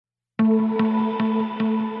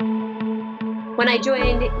When I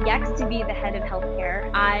joined Yex to be the head of healthcare,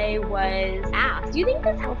 I was asked, do you think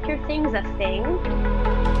this healthcare thing's a thing?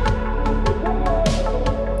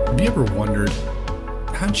 Have you ever wondered,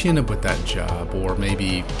 how'd you end up with that job? Or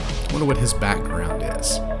maybe wonder what his background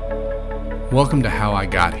is? Welcome to How I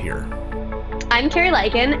Got Here. I'm Carrie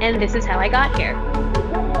Liken, and this is How I Got Here.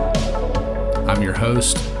 I'm your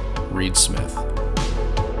host, Reed Smith.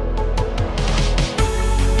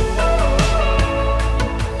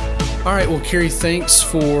 All right, well, Carrie, thanks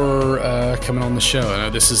for coming on the show. I know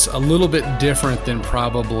this is a little bit different than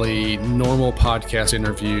probably normal podcast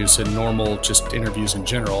interviews and normal just interviews in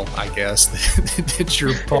general, I guess, that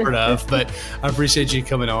you're part of. But I appreciate you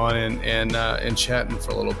coming on and chatting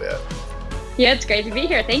for a little bit. Yeah, it's great to be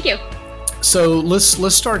here. Thank you. So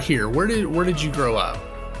let's start here. Where did you grow up?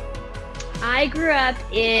 I grew up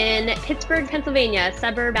in Pittsburgh, Pennsylvania, a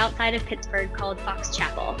suburb outside of Pittsburgh called Fox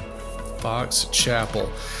Chapel. Fox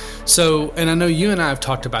Chapel. So, and I know you and I have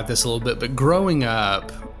talked about this a little bit, but growing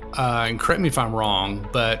up, and correct me if I'm wrong,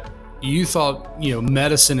 but you thought,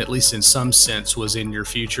 medicine, at least in some sense, was in your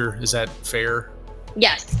future. Is that fair?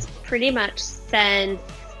 Yes, pretty much since,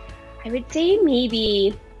 I would say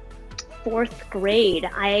maybe fourth grade,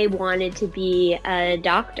 I wanted to be a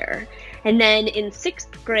doctor. And then in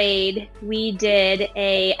sixth grade, we did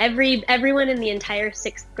everyone in the entire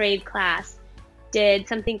sixth grade class did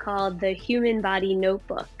something called the Human Body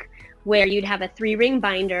Notebook, where you'd have a 3-ring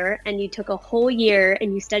binder and you took a whole year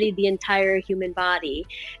and you studied the entire human body.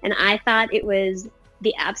 And I thought it was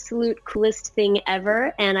the absolute coolest thing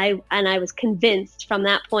ever. And I was convinced from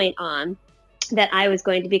that point on that I was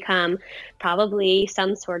going to become probably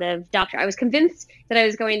some sort of doctor. I was convinced that I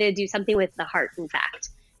was going to do something with the heart, in fact.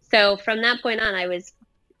 So from that point on, I was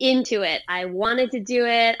into it. I wanted to do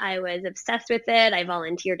it. I was obsessed with it. I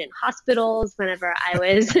volunteered in hospitals whenever I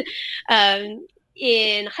was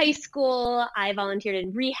in high school. I volunteered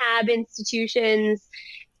in rehab institutions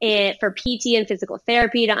for PT and physical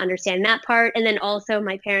therapy to understand that part. And then also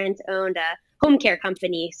my parents owned a home care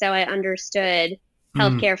company. So I understood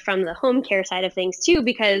healthcare from the home care side of things too,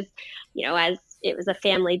 because, as it was a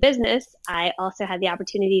family business, I also had the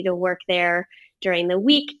opportunity to work there during the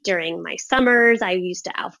week, during my summers. I used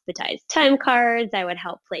to alphabetize time cards. I would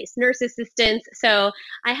help place nurse assistants. So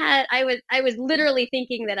I was literally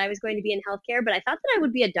thinking that I was going to be in healthcare, but I thought that I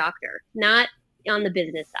would be a doctor, not on the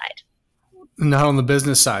business side. Not on the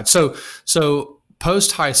business side. So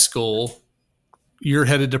post high school, you're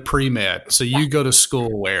headed to pre-med. So you go to school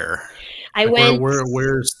where?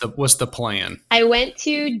 What's the plan? I went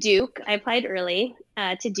to Duke. I applied early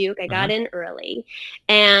to Duke. I got in early,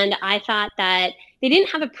 and I thought that they didn't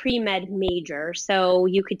have a pre-med major, so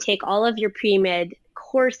you could take all of your pre-med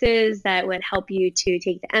courses that would help you to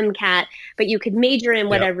take the MCAT, but you could major in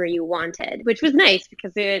whatever you wanted, which was nice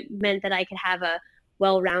because it meant that I could have a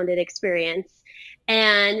well-rounded experience.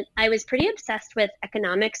 And I was pretty obsessed with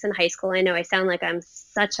economics in high school. I know I sound like I'm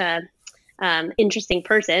such a interesting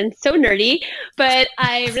person, so nerdy, but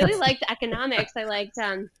I really liked economics. I liked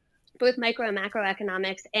both micro and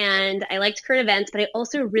macroeconomics, and I liked current events, but I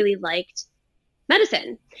also really liked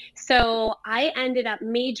medicine. So I ended up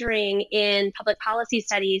majoring in public policy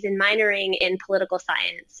studies and minoring in political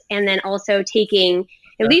science, and then also taking,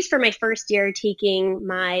 at least for my first year, taking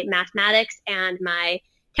my mathematics and my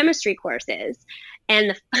chemistry courses. And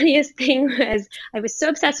the funniest thing was I was so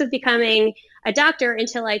obsessed with becoming a doctor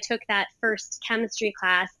until I took that first chemistry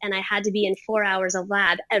class, and I had to be in 4 hours of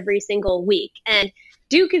lab every single week. And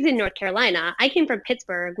Duke is in North Carolina. I came from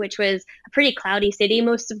Pittsburgh, which was a pretty cloudy city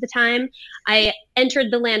most of the time. I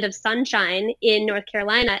entered the land of sunshine in North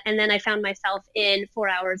Carolina, and then I found myself in 4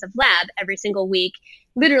 hours of lab every single week,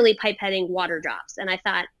 literally pipetting water drops. And I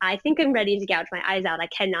thought, I think I'm ready to gouge my eyes out. I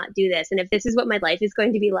cannot do this. And if this is what my life is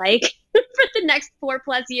going to be like for the next 4+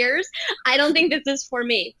 years, I don't think this is for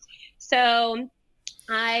me. So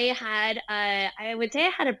I would say I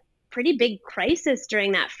had a pretty big crisis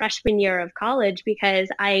during that freshman year of college, because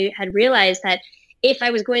I had realized that if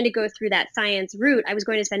I was going to go through that science route, I was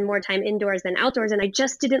going to spend more time indoors than outdoors, and I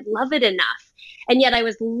just didn't love it enough. And yet I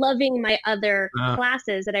was loving my other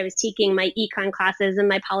classes that I was taking, my econ classes and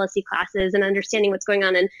my policy classes, and understanding what's going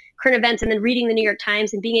on in current events, and then reading the New York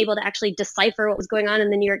Times and being able to actually decipher what was going on in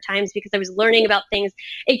the New York Times because I was learning about things.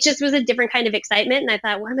 It just was a different kind of excitement. And I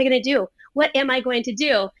thought, what am I going to do? What am I going to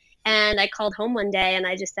do? And I called home one day and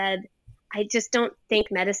I just said, I just don't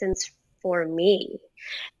think medicine's for me.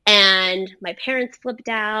 And my parents flipped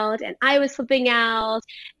out and I was flipping out.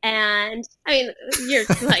 And I mean, you're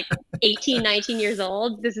like 18, 19 years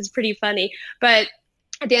old. This is pretty funny. But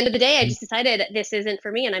at the end of the day, I just decided this isn't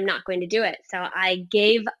for me and I'm not going to do it. So I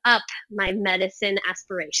gave up my medicine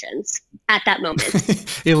aspirations at that moment.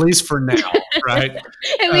 At least for now, right?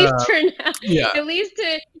 At least for now. Yeah. At least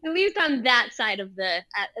on that side of the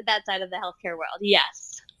healthcare world.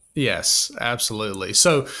 Yes. Yes, absolutely.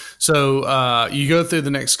 So you go through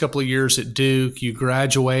the next couple of years at Duke, you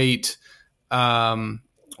graduate.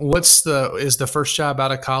 Is the first job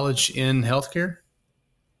out of college in healthcare?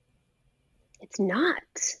 It's not.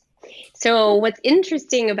 So what's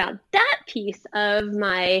interesting about that piece of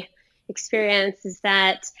my experience is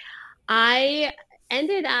that I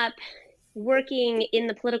ended up working in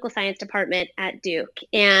the political science department at Duke,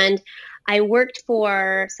 and I worked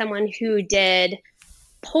for someone who did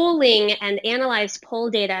polling and analyzed poll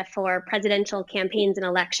data for presidential campaigns and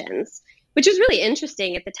elections, which was really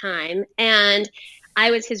interesting at the time. And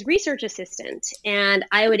I was his research assistant, and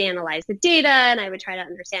I would analyze the data and I would try to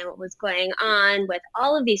understand what was going on with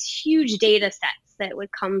all of these huge data sets that would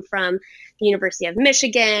come from the University of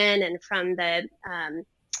Michigan and from the,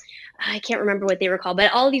 I can't remember what they were called,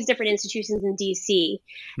 but all these different institutions in DC.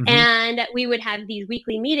 Mm-hmm. And we would have these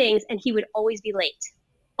weekly meetings and he would always be late.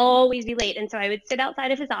 And so I would sit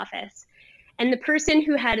outside of his office, and the person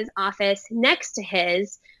who had his office next to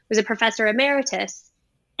his was a professor emeritus,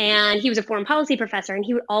 and he was a foreign policy professor, and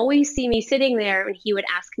he would always see me sitting there and he would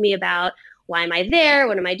ask me about, why am I there?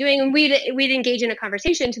 What am I doing? And we'd engage in a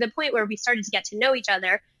conversation to the point where we started to get to know each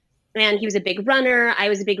other. And he was a big runner. I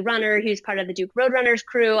was a big runner. He was part of the Duke Roadrunners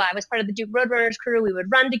crew. I was part of the Duke Roadrunners crew. We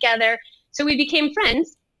would run together. So we became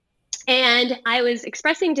friends. And I was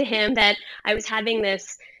expressing to him that I was having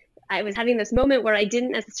this moment where I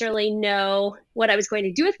didn't necessarily know what I was going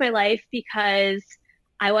to do with my life because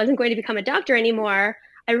I wasn't going to become a doctor anymore.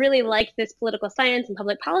 I really liked this political science and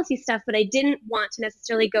public policy stuff, but I didn't want to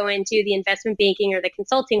necessarily go into the investment banking or the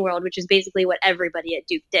consulting world, which is basically what everybody at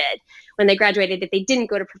Duke did when they graduated, if they didn't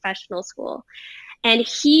go to professional school. And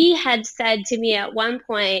he had said to me at one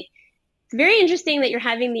point, it's very interesting that you're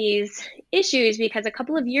having these issues because a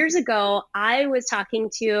couple of years ago, I was talking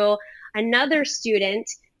to another student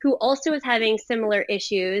who also was having similar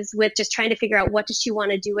issues with just trying to figure out what does she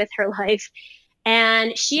want to do with her life.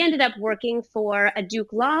 And she ended up working for a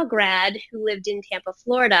Duke law grad who lived in Tampa,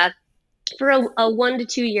 Florida, for a 1 to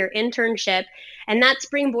 2 year internship. And that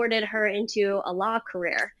springboarded her into a law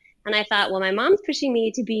career. And I thought, well, my mom's pushing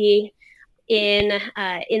me to be in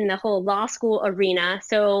the whole law school arena.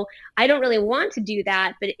 So I don't really want to do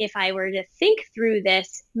that. But if I were to think through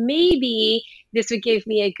this, maybe this would give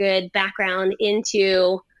me a good background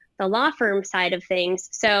into the law firm side of things.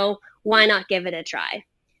 So why not give it a try?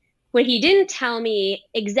 What he didn't tell me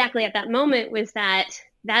exactly at that moment was that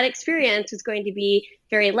experience was going to be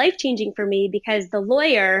very life-changing for me because the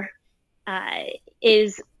lawyer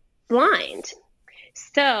is blind.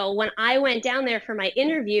 So when I went down there for my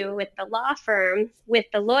interview with the law firm, with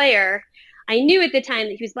the lawyer, I knew at the time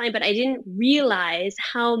that he was blind, but I didn't realize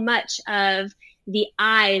how much of the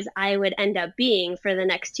eyes I would end up being for the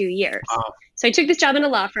next 2 years. Wow. So I took this job in a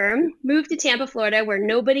law firm, moved to Tampa, Florida, where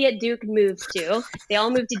nobody at Duke moves to. They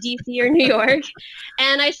all moved to DC or New York.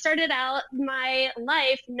 And I started out my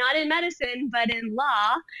life, not in medicine, but in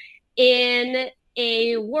law, in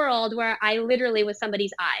a world where I literally was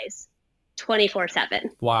somebody's eyes 24/7.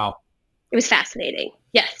 Wow. It was fascinating.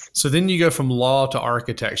 Yes. So then you go from law to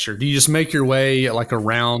architecture. Do you just make your way like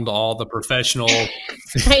around all the professional?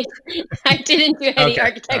 I didn't do any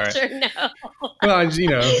architecture. Right. No. Well, you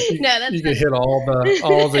could hit all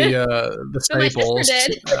the staples.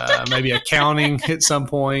 Maybe accounting at some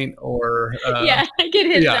point, or yeah, I could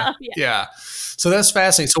hit stuff. Yeah. So that's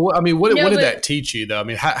fascinating. So what did that teach you, though? I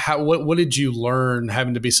mean, what did you learn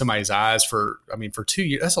having to be somebody's eyes for 2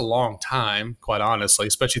 years? That's a long time, quite honestly,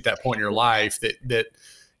 especially at that point in your life. That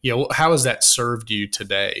how has that served you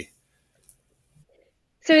today?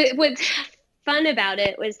 So what's fun about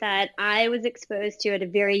it was that I was exposed to, at a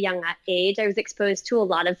very young age, I was exposed to a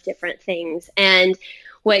lot of different things. And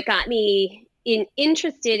what got me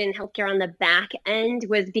interested in healthcare on the back end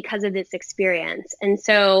was because of this experience. And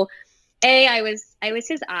so I was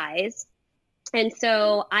his eyes. And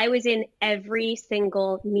so I was in every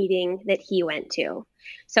single meeting that he went to.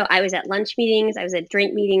 So I was at lunch meetings, I was at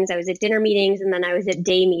drink meetings, I was at dinner meetings, and then I was at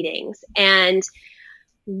day meetings. And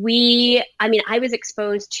I was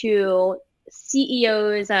exposed to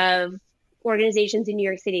CEOs of organizations in New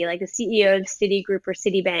York City, like the CEO of Citigroup or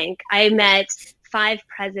Citibank. I met 5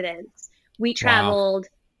 presidents. We traveled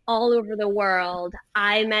all over the world.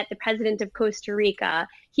 I met the president of Costa Rica.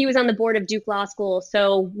 He was on the board of Duke Law School.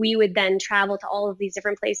 So we would then travel to all of these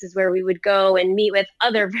different places where we would go and meet with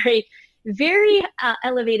other very very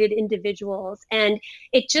elevated individuals. And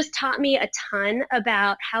it just taught me a ton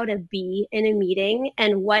about how to be in a meeting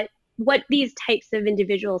and what these types of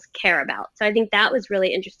individuals care about. So I think that was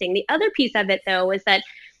really interesting. The other piece of it, though, was that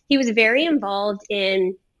he was very involved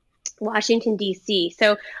in Washington, D.C.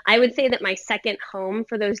 So I would say that my second home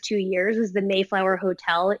for those 2 years was the Mayflower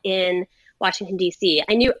Hotel in Washington, D.C.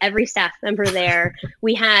 I knew every staff member there.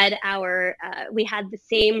 We had the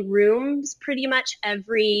same rooms pretty much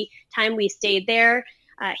every time we stayed there.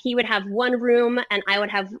 He would have one room and I would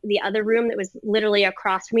have the other room that was literally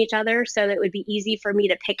across from each other. So that it would be easy for me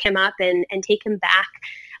to pick him up and take him back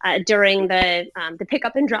during the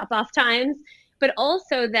pickup and drop off times. But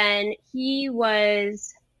also then he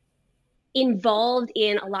was involved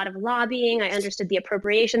in a lot of lobbying. I understood the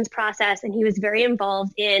appropriations process, and he was very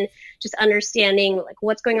involved in just understanding like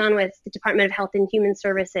what's going on with the Department of Health and Human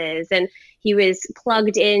Services, and he was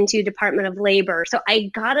plugged into Department of Labor. So I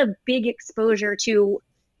got a big exposure to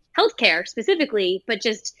healthcare specifically, but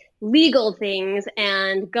just legal things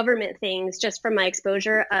and government things just from my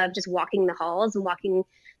exposure of just walking the halls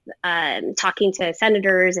and talking to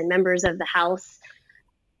senators and members of the House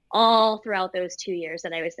all throughout those 2 years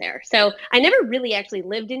that I was there. So I never really actually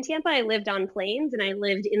lived in Tampa. I lived on planes and I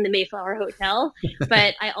lived in the Mayflower Hotel,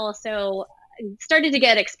 but I also started to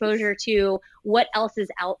get exposure to what else is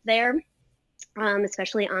out there,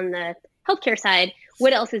 especially on the healthcare side,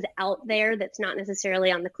 what else is out there that's not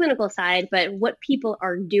necessarily on the clinical side, but what people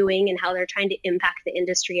are doing and how they're trying to impact the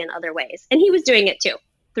industry in other ways. And he was doing it too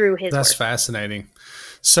through his That's work. Fascinating.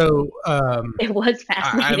 So it was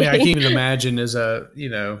fascinating. I mean, I can't even imagine as a,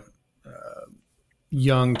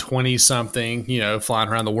 young 20 something, flying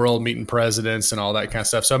around the world, meeting presidents and all that kind of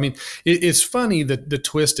stuff. So, I mean, it's funny that the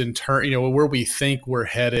twist and turn, where we think we're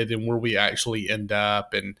headed and where we actually end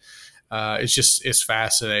up. And it's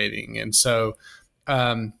fascinating. And so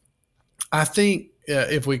I think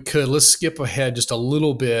if we could, let's skip ahead just a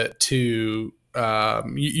little bit to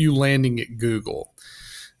you landing at Google.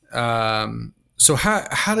 So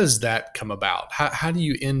how does that come about? How do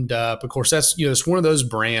you end up? Of course, that's it's one of those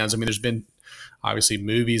brands. I mean, there's been obviously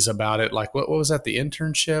movies about it. Like what was that? The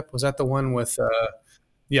Internship? Was that the one with?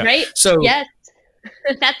 Yeah. Right. So yes,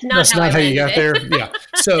 that's not how you got there. Yeah.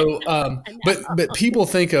 So, No. but people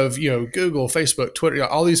think of Google, Facebook, Twitter,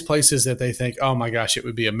 all these places that they think, oh my gosh, it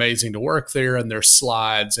would be amazing to work there, and there's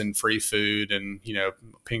slides and free food and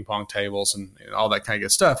ping pong tables and all that kind of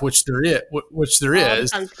good stuff, which there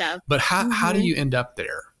is. Fun stuff. But how do you end up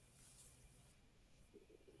there?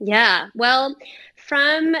 Yeah, well,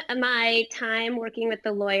 from my time working with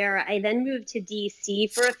the lawyer, I then moved to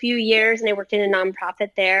DC for a few years and I worked in a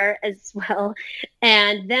nonprofit there as well,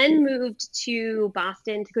 and then moved to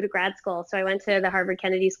Boston to go to grad school. So I went to the Harvard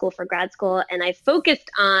Kennedy School for grad school and I focused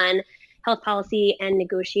on health policy and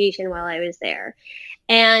negotiation while I was there.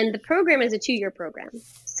 And the program is a 2-year program.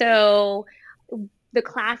 So the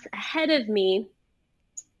class ahead of me,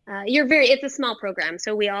 it's a small program,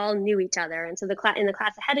 so we all knew each other. And so in the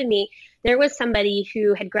class ahead of me, there was somebody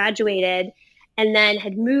who had graduated and then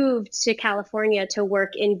had moved to California to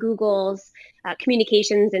work in Google's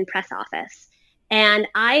communications and press office. And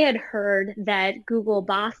I had heard that Google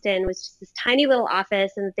Boston was just this tiny little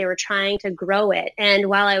office and that they were trying to grow it. And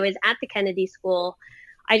while I was at the Kennedy School,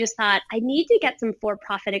 I just thought I need to get some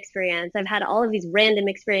for-profit experience. I've had all of these random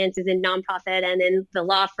experiences in nonprofit and in the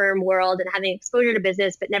law firm world and having exposure to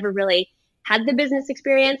business, but never really had the business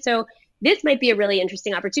experience. So this might be a really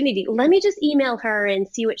interesting opportunity. Let me just email her and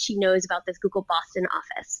see what she knows about this Google Boston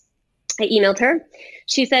office. I emailed her.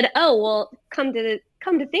 She said, oh, well, come to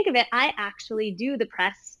think of it, I actually do the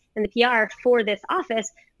press and the PR for this office.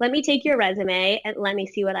 Let me take your resume and let me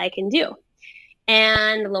see what I can do.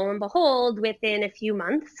 And lo and behold, within a few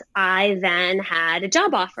months, I then had a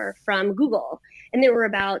job offer from Google. And there were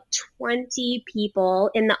about 20 people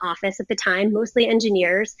in the office at the time, mostly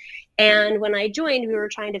engineers. And when I joined, we were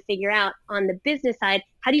trying to figure out on the business side,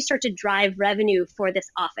 how do you start to drive revenue for this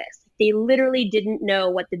office? They literally didn't know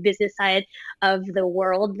what the business side of the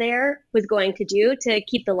world there was going to do to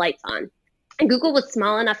keep the lights on. And Google was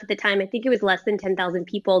small enough at the time, I think it was less than 10,000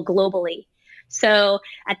 people globally. So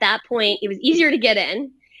at that point, it was easier to get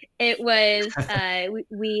in. It was,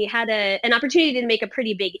 we had an opportunity to make a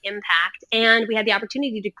pretty big impact, and we had the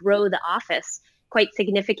opportunity to grow the office quite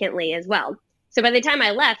significantly as well. So by the time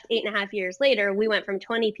I left 8.5 years later, we went from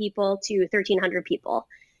 20 people to 1,300 people.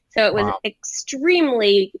 So it was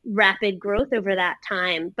extremely rapid growth over that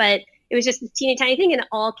time, but it was just this teeny tiny thing, and it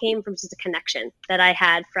all came from just a connection that I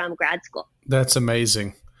had from grad school. That's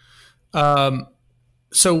amazing.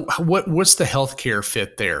 So what's the healthcare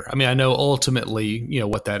fit there? I mean, I know ultimately,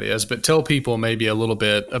 what that is, but tell people maybe a little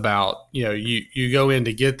bit about, you go in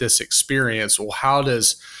to get this experience. Well, how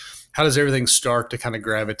does everything start to kind of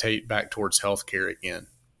gravitate back towards healthcare again?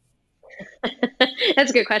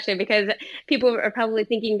 That's a good question, because people are probably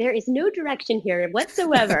thinking there is no direction here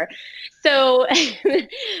whatsoever. So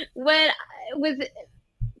what was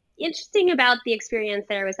interesting about the experience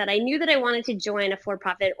there was that I knew that I wanted to join a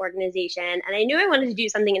for-profit organization, and I knew I wanted to do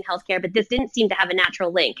something in healthcare, but this didn't seem to have a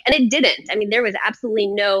natural link. And it didn't. I mean, there was absolutely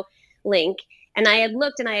no link. And I had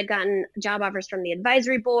looked and I had gotten job offers from the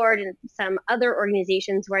advisory board and some other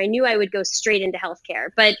organizations where I knew I would go straight into healthcare.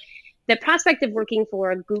 But the prospect of working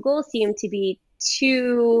for Google seemed to be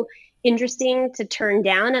too interesting to turn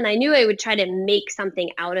down. And I knew I would try to make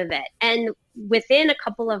something out of it. And within a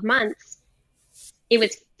couple of months, it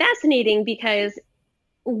was fascinating because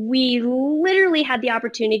we literally had the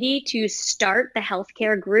opportunity to start the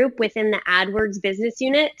healthcare group within the AdWords business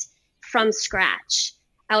unit from scratch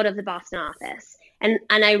out of the Boston office. And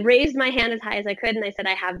I raised my hand as high as I could. And I said,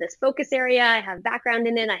 I have this focus area. I have background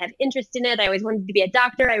in it. I have interest in it. I always wanted to be a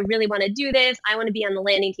doctor. I really want to do this. I want to be on the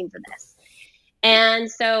landing team for this. And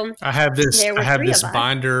so I have this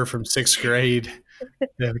binder from sixth grade.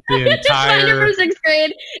 The entire from sixth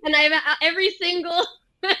grade, and I have every single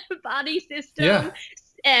body system, yeah.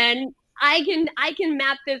 And I can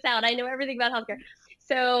map this out. I know everything about healthcare.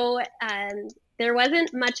 So there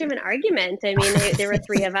wasn't much of an argument. I mean, there were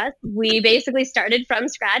three of us. We basically started from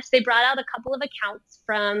scratch. They brought out a couple of accounts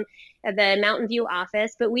from the Mountain View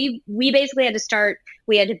office, but we basically had to start.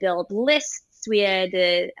 We had to build lists.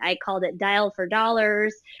 I called it dial for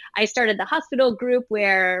dollars. I started the hospital group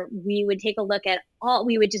where we would take a look at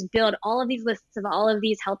we would just build all of these lists of all of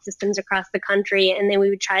these health systems across the country. And then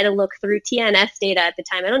we would try to look through TNS data at the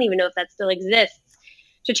time. I don't even know if that still exists,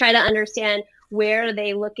 to try to understand where are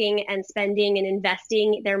they looking and spending and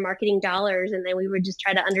investing their marketing dollars. And then we would just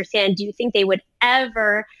try to understand, do you think they would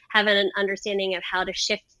ever have an understanding of how to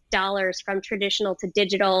shift dollars from traditional to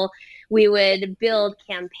digital? We would build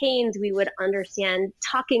campaigns. We would understand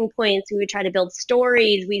talking points. We would try to build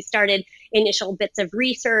stories. We started initial bits of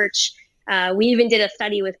research. We even did a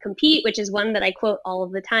study with Compete, which is one that I quote all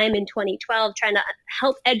of the time, in 2012, trying to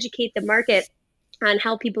help educate the market on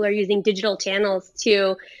how people are using digital channels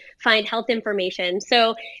to find health information.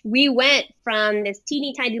 So we went from this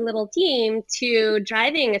teeny tiny little team to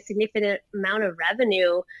driving a significant amount of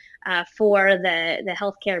revenue for the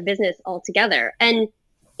healthcare business altogether. And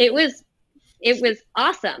it was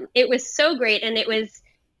awesome. It was so great. And it was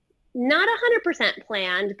not 100%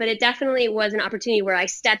 planned, but it definitely was an opportunity where I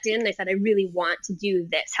stepped in and I said, I really want to do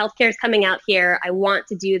this. Healthcare is coming out here. I want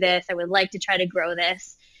to do this. I would like to try to grow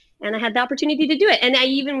this. And I had the opportunity to do it. And I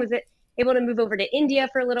even was able to move over to India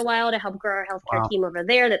for a little while to help grow our healthcare team over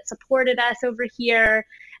there that supported us over here.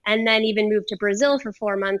 And then even moved to Brazil for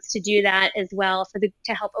 4 months to do that as well,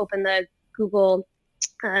 to help open the Google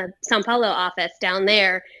Sao Paulo office down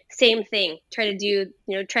there. Same thing, try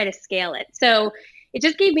to scale it. So it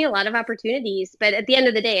just gave me a lot of opportunities. But at the end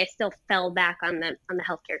of the day, I still fell back on the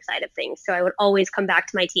healthcare side of things. So I would always come back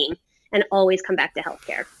to my team and always come back to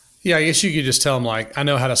healthcare. Yeah, I guess you could just tell them, like, I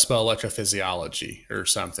know how to spell electrophysiology or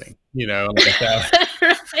something, like that.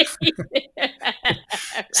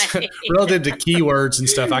 Right. Relative to keywords and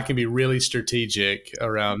stuff, I can be really strategic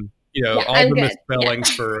around, all the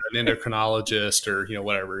misspellings for an endocrinologist or,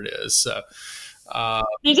 whatever it is. So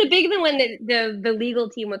there's a big one that the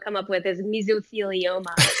legal team would come up with is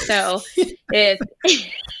mesothelioma. So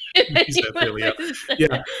mesothelioma.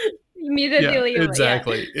 Yeah.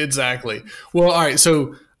 Mesothelioma. Yeah, exactly. Well, all right.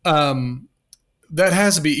 So that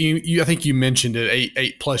has to be, I think you mentioned it,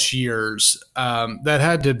 eight plus years. That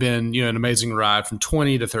had to have been, an amazing ride from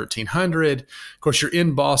 20 to 1300. Of course, you're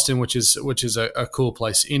in Boston, which is a cool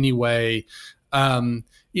place anyway.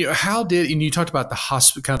 How did, and you talked about the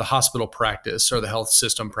hospital practice or the health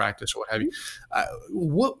system practice or what have you.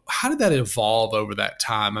 How did that evolve over that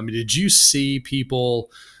time? I mean, did you see people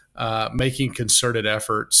making concerted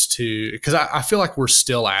efforts to, because I feel like we're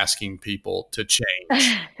still asking people to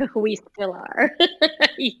change. We still are.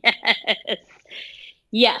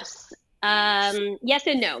 Yes. Yes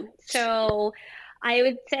and no. So I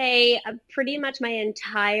would say pretty much my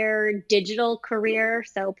entire digital career,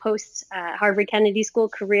 so post Harvard Kennedy School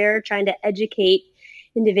career, trying to educate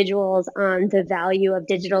individuals on the value of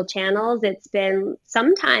digital channels. It's been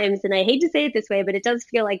sometimes, and I hate to say it this way, but it does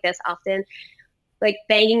feel like this often, like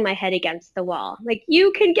banging my head against the wall. Like,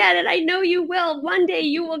 you can get it. I know you will. One day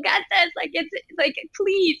you will get this. Like, it's like,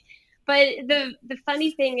 please. But the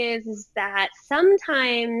funny thing is that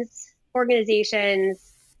sometimes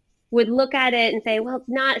organizations would look at it and say, well, it's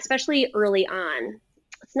not, especially early on,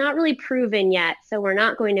 it's not really proven yet, so we're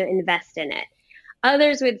not going to invest in it.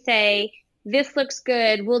 Others would say, this looks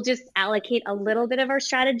good, we'll just allocate a little bit of our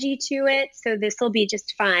strategy to it, so this will be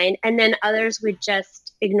just fine. And then others would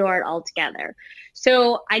just ignore it altogether.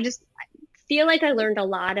 So I just feel like I learned a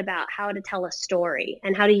lot about how to tell a story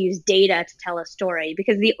and how to use data to tell a story,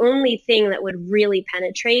 because the only thing that would really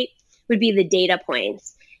penetrate would be the data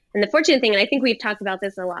points. And the fortunate thing, and I think we've talked about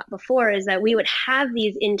this a lot before, is that we would have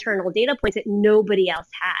these internal data points that nobody else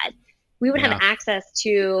had. We would have access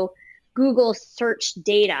to Google search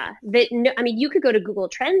data that, I mean, you could go to Google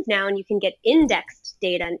Trends now and you can get indexed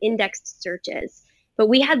data and indexed searches, but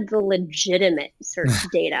we had the legitimate search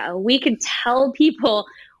data. We could tell people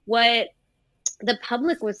what the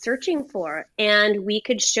public was searching for, and we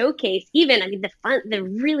could showcase even, I mean, the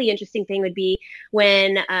really interesting thing would be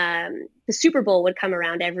when the Super Bowl would come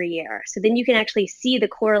around every year. So then you can actually see the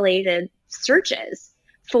correlated searches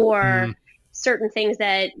for certain things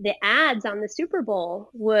that the ads on the Super Bowl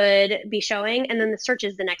would be showing, and then the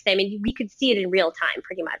searches the next day. I mean, we could see it in real time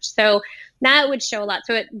pretty much. So that would show a lot.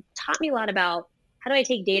 So it taught me a lot about how do I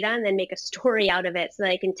take data and then make a story out of it so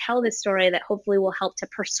that I can tell this story that hopefully will help to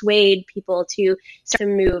persuade people to start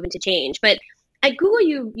to move and to change. But at Google,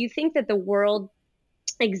 you think that the world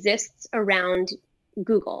exists around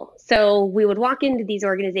Google. So we would walk into these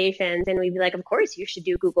organizations and we'd be like, of course you should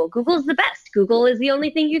do Google. Google's the best. Google is the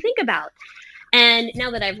only thing you think about. And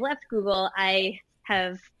now that I've left Google, I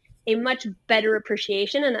have a much better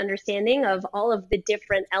appreciation and understanding of all of the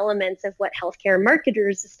different elements of what healthcare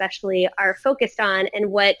marketers especially are focused on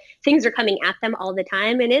and what things are coming at them all the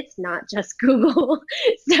time. And it's not just Google.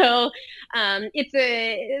 So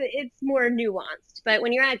it's more nuanced. But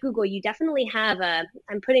when you're at Google, you definitely have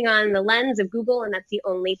I'm putting on the lens of Google, and that's the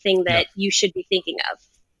only thing that you should be thinking of.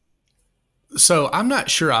 So I'm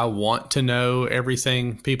not sure I want to know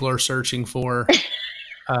everything people are searching for.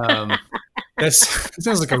 That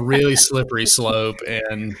sounds like a really slippery slope,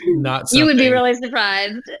 and not something. You would be really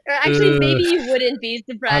surprised. Or actually, maybe you wouldn't be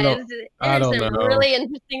surprised. There's some really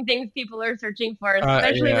interesting things people are searching for,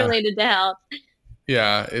 especially related to health.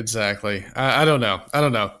 Yeah, exactly. I don't know.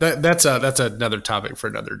 That's another topic for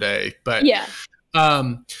another day. But yeah.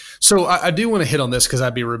 So I do want to hit on this because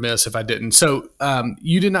I'd be remiss if I didn't. So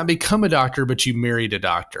you did not become a doctor, but you married a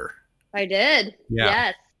doctor. I did. Yeah.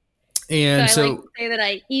 Yes. And so I like to say that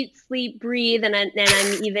I eat, sleep, breathe, and I'm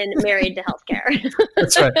even married to healthcare.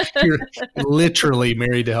 That's right. You're literally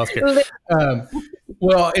married to healthcare.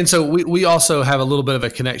 Well, and so we also have a little bit of a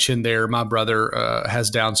connection there. My brother has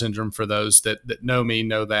Down syndrome, for those that know me,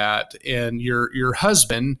 know that. And your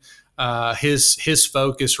husband, his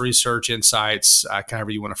focus, research, insights,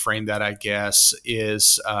 however you want to frame that, I guess,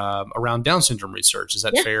 is around Down syndrome research. Is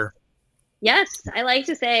that fair? Yes, I like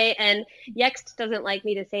to say, and Yext doesn't like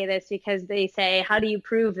me to say this because they say, how do you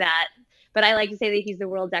prove that? But I like to say that he's the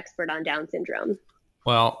world's expert on Down syndrome.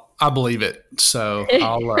 Well, I believe it. So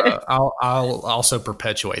I'll also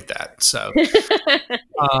perpetuate that. So,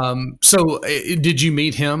 did you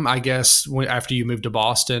meet him, I guess, after you moved to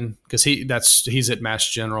Boston? Because he's at Mass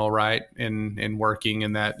General, right? And working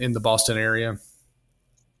in the Boston area.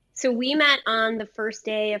 So we met on the first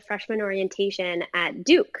day of freshman orientation at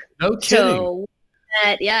Duke. No kidding. So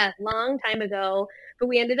long time ago, but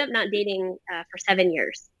we ended up not dating for 7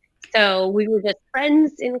 years. So we were just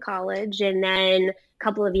friends in college. And then a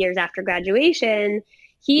couple of years after graduation,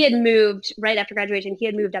 right after graduation, he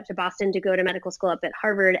had moved up to Boston to go to medical school up at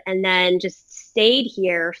Harvard, and then just stayed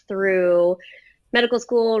here through medical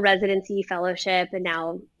school, residency, fellowship, and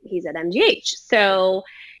now he's at MGH. So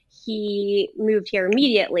he moved here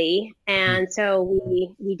immediately, and so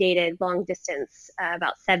we dated long distance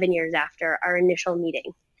about 7 years after our initial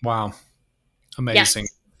meeting. Wow. Amazing.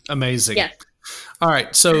 Yes. Amazing. Yes. All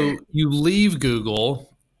right. So you leave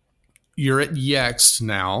Google. You're at Yext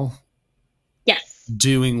now. Yes.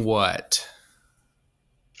 Doing what?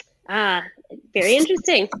 Very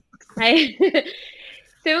interesting.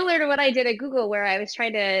 Similar to what I did at Google, where I was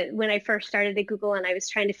when I first started at Google, and I was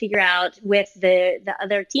trying to figure out with the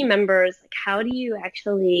other team members, like, how do you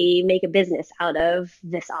actually make a business out of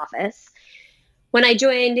this office? When I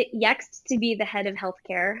joined Yext to be the head of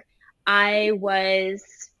healthcare, I was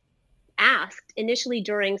asked initially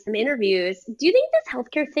during some interviews, do you think this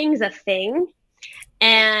healthcare thing's a thing?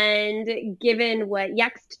 And given what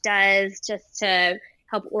Yext does just to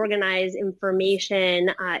help organize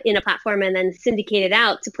information in a platform and then syndicate it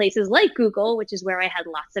out to places like Google, which is where I had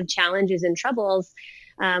lots of challenges and troubles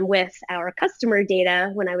with our customer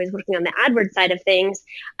data when I was working on the AdWords side of things,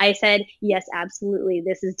 I said, yes, absolutely.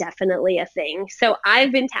 This is definitely a thing. So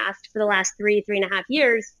I've been tasked for the last 3.5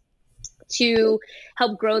 years to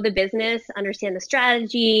help grow the business, understand the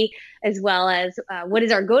strategy, as well as what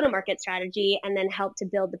is our go-to-market strategy, and then help to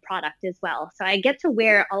build the product as well. So I get to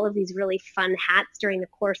wear all of these really fun hats during the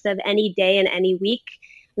course of any day and any week.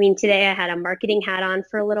 I mean, today I had a marketing hat on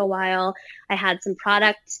for a little while. I had some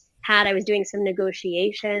product hat. I was doing some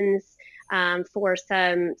negotiations for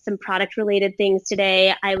some product related things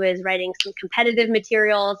today. I was writing some competitive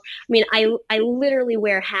materials. I mean, I literally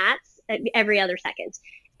wear hats every other second.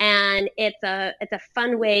 And it's a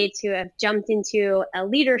fun way to have jumped into a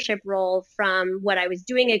leadership role from what I was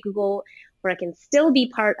doing at Google, where I can still be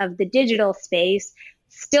part of the digital space,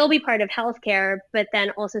 still be part of healthcare, but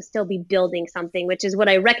then also still be building something, which is what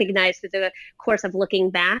I recognize through the course of looking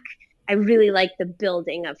back. I really like the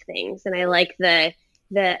building of things, and I like the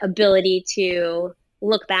ability to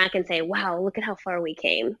look back and say, wow, look at how far we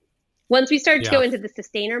came. Once we start to go into the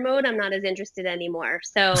sustainer mode, I'm not as interested anymore.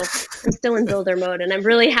 So I'm still in builder mode, and I'm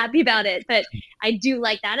really happy about it. But I do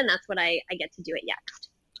like that, and that's what I get to do at Yext.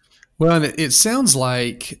 Well, and it sounds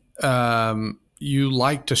like you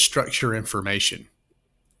like to structure information.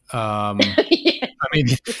 Yeah. I mean,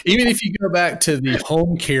 even if you go back to the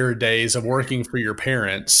home care days of working for your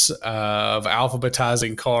parents, of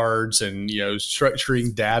alphabetizing cards and,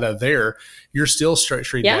 structuring data there, you're still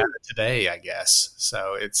structuring data today, I guess.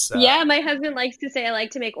 So it's... my husband likes to say I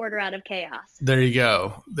like to make order out of chaos. There you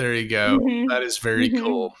go. Mm-hmm. That is very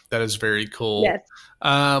cool. That is very cool. Yes.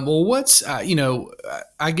 Well, what's, I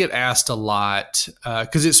get asked a lot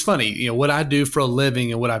because it's funny, what I do for a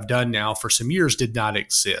living and what I've done now for some years did not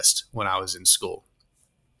exist when I was in school.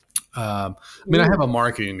 I mean, I have a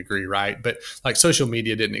marketing degree, right? But like social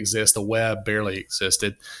media didn't exist. The web barely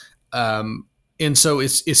existed. And so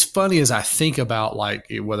it's funny as I think about like,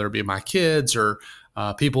 whether it be my kids or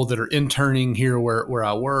people that are interning here where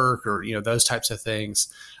I work or, those types of things,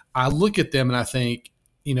 I look at them and I think,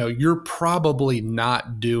 you're probably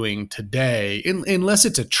not doing today unless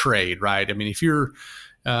it's a trade, right? I mean, if you're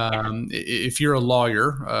a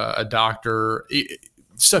lawyer, a doctor,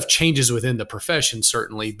 stuff changes within the profession,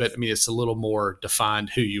 certainly, but I mean, it's a little more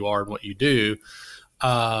defined who you are and what you do.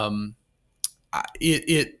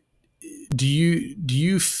 Do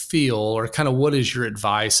you feel, or kind of what is your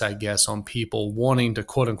advice, I guess, on people wanting to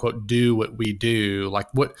quote unquote do what we do? Like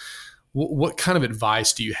what kind of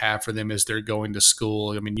advice do you have for them as they're going to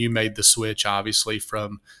school? I mean, you made the switch obviously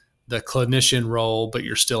from the clinician role, but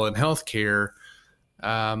you're still in healthcare.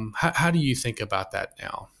 How do you think about that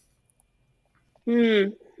now?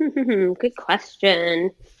 Good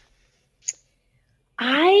question.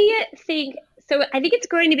 I think it's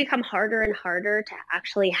going to become harder and harder to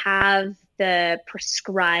actually have the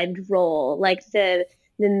prescribed role, like the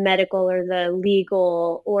medical or the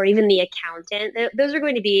legal or even the accountant. Those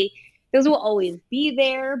will always be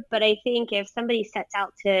there. But I think if somebody sets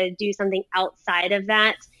out to do something outside of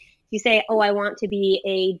that, you say, oh, I want to be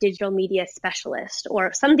a digital media specialist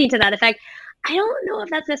or something to that effect. I don't know if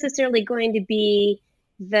that's necessarily going to be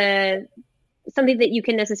something that you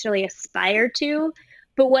can necessarily aspire to.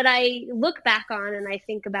 But what I look back on and I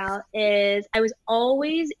think about is I was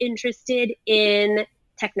always interested in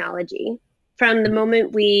technology. From the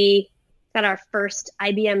moment we got our first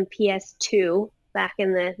IBM PS2 back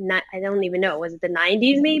in I don't even know, was it the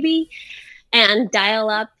 90s maybe? And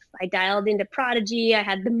dial up. I dialed into Prodigy. I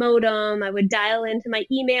had the modem. I would dial into my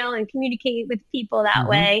email and communicate with people that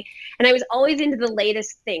way. And I was always into the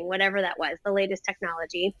latest thing, whatever that was, the latest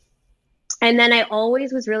technology. And then I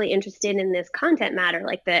always was really interested in this content matter,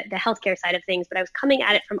 like the healthcare side of things, but I was coming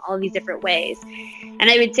at it from all these different ways. And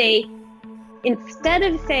I would say, instead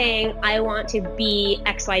of saying, I want to be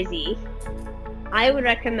XYZ, I would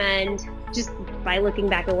recommend, just by looking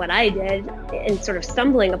back at what I did and sort of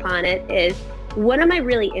stumbling upon it, is what am I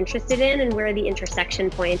really interested in and where are the intersection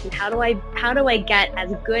points, and how do I get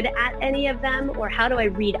as good at any of them, or how do I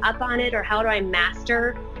read up on it, or how do I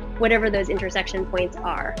master whatever those intersection points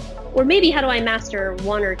are? Or maybe how do I master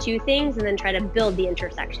one or two things and then try to build the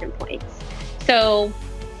intersection points? So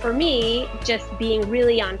for me, just being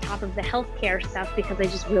really on top of the healthcare stuff because I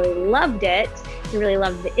just really loved it and really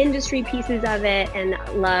loved the industry pieces of it and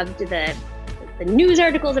loved the news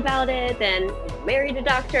articles about it, and married a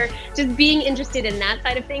doctor, just being interested in that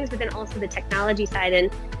side of things, but then also the technology side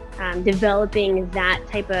and developing that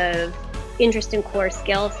type of interest and core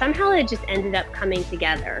skill. Somehow it just ended up coming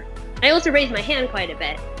together. I also raised my hand quite a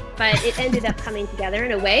bit, but it ended up coming together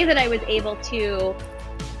in a way that I was able to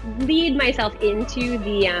lead myself into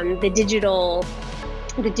the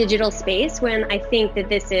digital space when I think that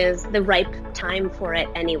this is the ripe time for it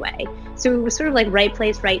anyway. So it was sort of like right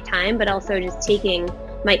place, right time, but also just taking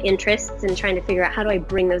my interests and trying to figure out how do I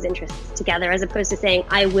bring those interests together, as opposed to saying,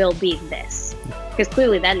 I will be this. Because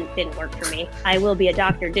clearly that didn't work for me. I will be a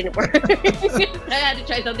doctor didn't work. I had to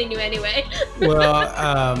try something new anyway. Well,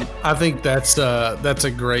 I think that's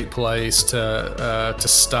a great place to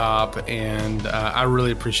stop. And I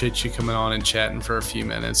really appreciate you coming on and chatting for a few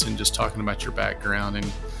minutes and just talking about your background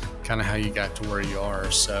and kind of how you got to where you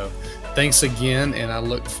are. So thanks again, and I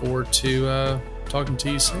look forward to talking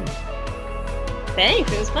to you soon.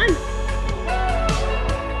 Thanks. It was fun.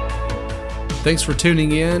 Thanks for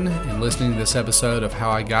tuning in and listening to this episode of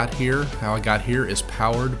How I Got Here. How I Got Here is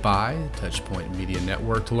powered by Touchpoint Media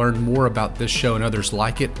Network. To learn more about this show and others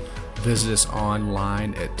like it, visit us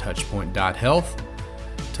online at touchpoint.health.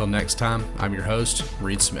 Till next time, I'm your host,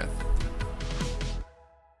 Reed Smith.